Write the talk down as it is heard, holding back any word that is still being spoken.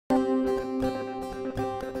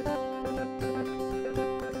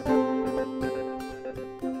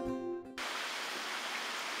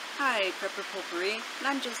potpourri, and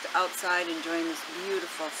I'm just outside enjoying this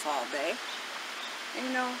beautiful fall day. And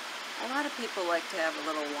you know, a lot of people like to have a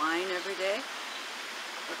little wine every day,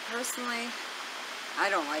 but personally, I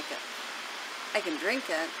don't like it. I can drink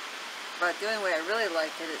it, but the only way I really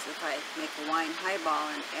like it is if I make a wine highball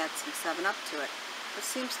and add some 7-Up to it, which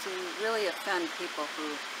seems to really offend people who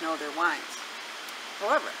know their wines.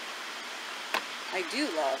 However, I do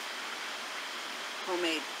love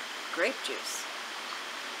homemade grape juice.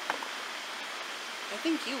 I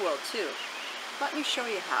think you will too. Let me show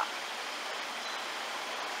you how.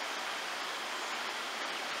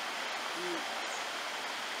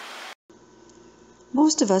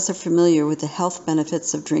 Most of us are familiar with the health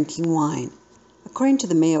benefits of drinking wine. According to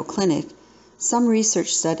the Mayo Clinic, some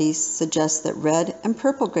research studies suggest that red and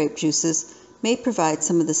purple grape juices may provide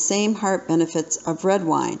some of the same heart benefits of red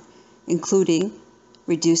wine, including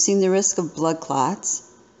reducing the risk of blood clots,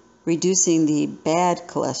 reducing the bad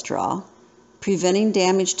cholesterol, preventing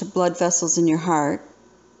damage to blood vessels in your heart,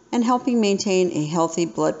 and helping maintain a healthy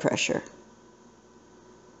blood pressure.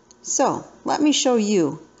 So, let me show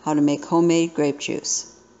you how to make homemade grape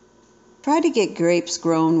juice. Try to get grapes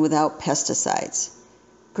grown without pesticides.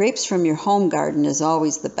 Grapes from your home garden is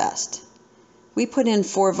always the best. We put in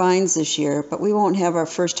 4 vines this year, but we won't have our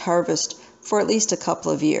first harvest for at least a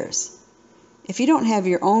couple of years. If you don't have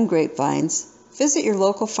your own grapevines, visit your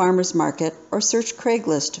local farmer's market or search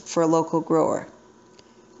Craigslist for a local grower.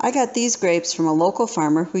 I got these grapes from a local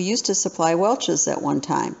farmer who used to supply Welch's at one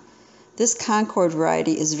time. This Concord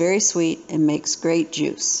variety is very sweet and makes great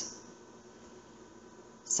juice.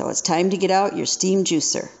 So it's time to get out your steam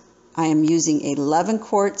juicer. I am using a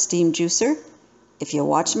 11-quart steam juicer. If you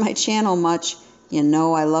watch my channel much, you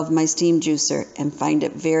know I love my steam juicer and find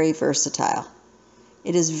it very versatile.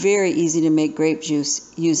 It is very easy to make grape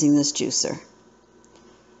juice using this juicer.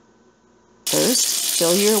 First,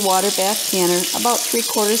 fill your water bath canner about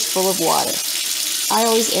 3/4 full of water. I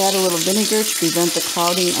always add a little vinegar to prevent the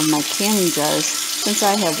clouding of my canning jars since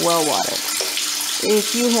I have well water.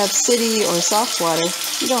 If you have city or soft water,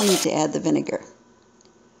 you don't need to add the vinegar.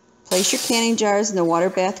 Place your canning jars in the water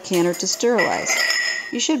bath canner to sterilize.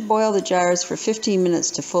 You should boil the jars for 15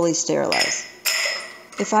 minutes to fully sterilize.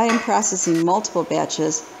 If I am processing multiple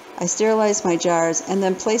batches, I sterilize my jars and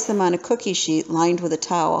then place them on a cookie sheet lined with a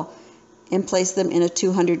towel and place them in a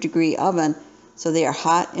 200-degree oven so they are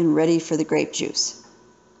hot and ready for the grape juice.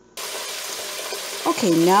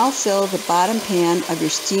 Okay, now fill the bottom pan of your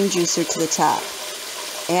steam juicer to the top.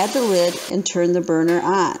 Add the lid and turn the burner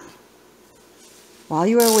on. While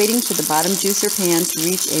you are waiting for the bottom juicer pan to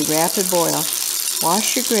reach a rapid boil,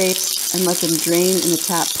 wash your grapes and let them drain in the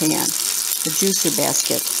top pan, the juicer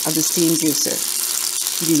basket of the steam juicer.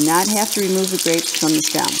 You do not have to remove the grapes from the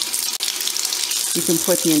stem. You can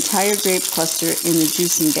put the entire grape cluster in the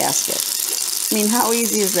juicing basket. I mean, how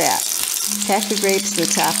easy is that? Pack the grapes to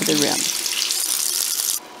the top of the rim.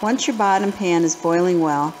 Once your bottom pan is boiling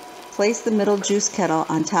well, place the middle juice kettle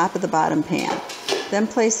on top of the bottom pan. Then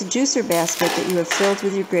place the juicer basket that you have filled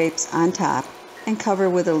with your grapes on top and cover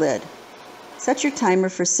with a lid. Set your timer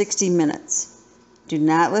for 60 minutes. Do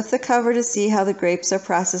not lift the cover to see how the grapes are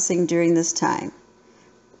processing during this time,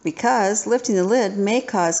 because lifting the lid may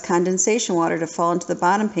cause condensation water to fall into the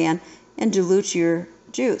bottom pan and dilute your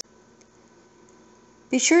juice.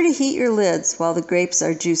 Be sure to heat your lids while the grapes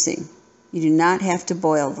are juicing. You do not have to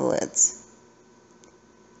boil the lids.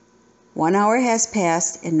 1 hour has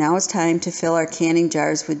passed and now it's time to fill our canning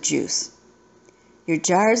jars with juice. Your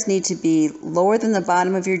jars need to be lower than the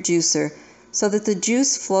bottom of your juicer so that the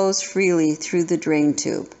juice flows freely through the drain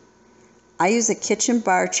tube. I use a kitchen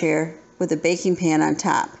bar chair with a baking pan on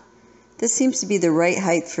top. This seems to be the right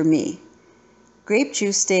height for me. Grape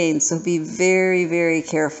juice stains, so be very, very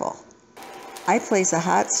careful. I place a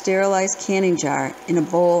hot sterilized canning jar in a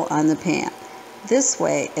bowl on the pan. This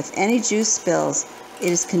way, if any juice spills, it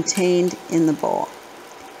is contained in the bowl.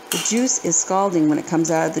 The juice is scalding when it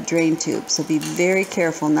comes out of the drain tube, so be very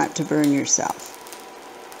careful not to burn yourself.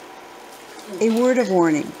 A word of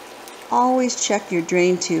warning. Always check your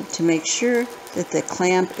drain tube to make sure that the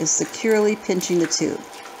clamp is securely pinching the tube.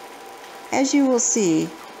 As you will see,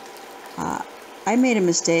 I made a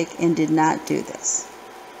mistake and did not do this.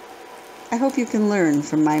 I hope you can learn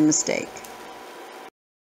from my mistake.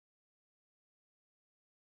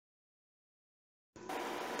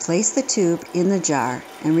 Place the tube in the jar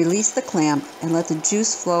and release the clamp and let the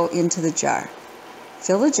juice flow into the jar.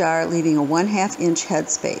 Fill the jar, leaving a 1/2 inch head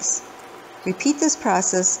space. Repeat this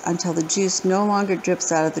process until the juice no longer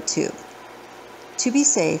drips out of the tube. To be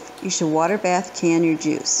safe, you should water bath can your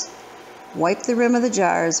juice. Wipe the rim of the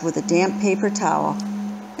jars with a damp paper towel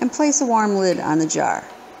and place a warm lid on the jar.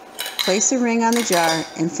 Place a ring on the jar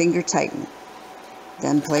and finger tighten.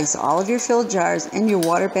 Then place all of your filled jars in your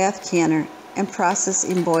water bath canner and process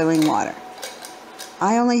in boiling water.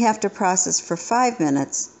 I only have to process for 5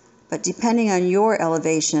 minutes, but depending on your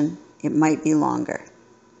elevation, it might be longer.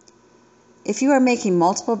 If you are making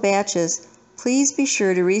multiple batches, please be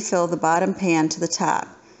sure to refill the bottom pan to the top.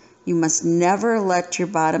 You must never let your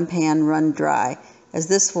bottom pan run dry, as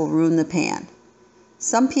this will ruin the pan.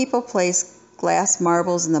 Some people place glass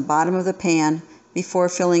marbles in the bottom of the pan before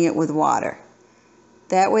filling it with water.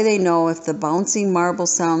 That way they know if the bouncing marble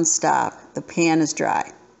sounds stop, the pan is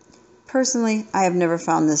dry. Personally, I have never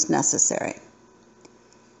found this necessary.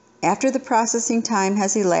 After the processing time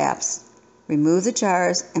has elapsed, remove the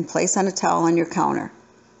jars and place on a towel on your counter.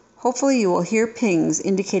 Hopefully you will hear pings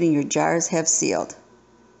indicating your jars have sealed.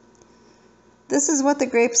 This is what the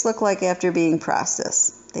grapes look like after being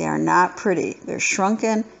processed. They are not pretty. They're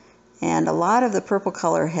shrunken and a lot of the purple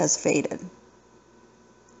color has faded.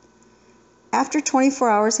 After 24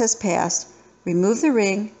 hours has passed, remove the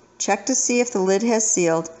ring, check to see if the lid has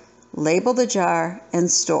sealed, label the jar, and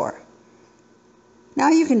store. Now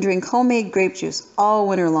you can drink homemade grape juice all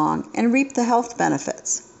winter long and reap the health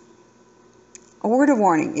benefits. A word of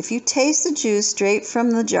warning, if you taste the juice straight from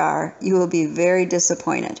the jar, you will be very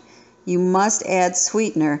disappointed. You must add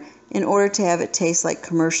sweetener in order to have it taste like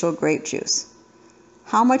commercial grape juice.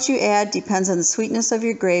 How much you add depends on the sweetness of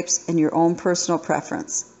your grapes and your own personal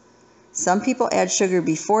preference. Some people add sugar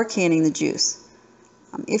before canning the juice.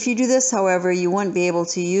 If you do this, however, you won't be able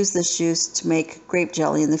to use this juice to make grape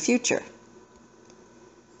jelly in the future.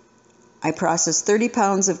 I processed 30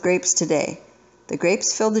 pounds of grapes today. The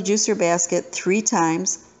grapes filled the juicer basket 3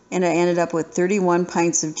 times, and I ended up with 31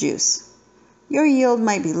 pints of juice. Your yield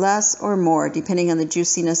might be less or more depending on the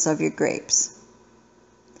juiciness of your grapes.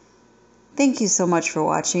 Thank you so much for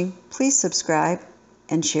watching. Please subscribe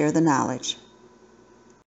and share the knowledge.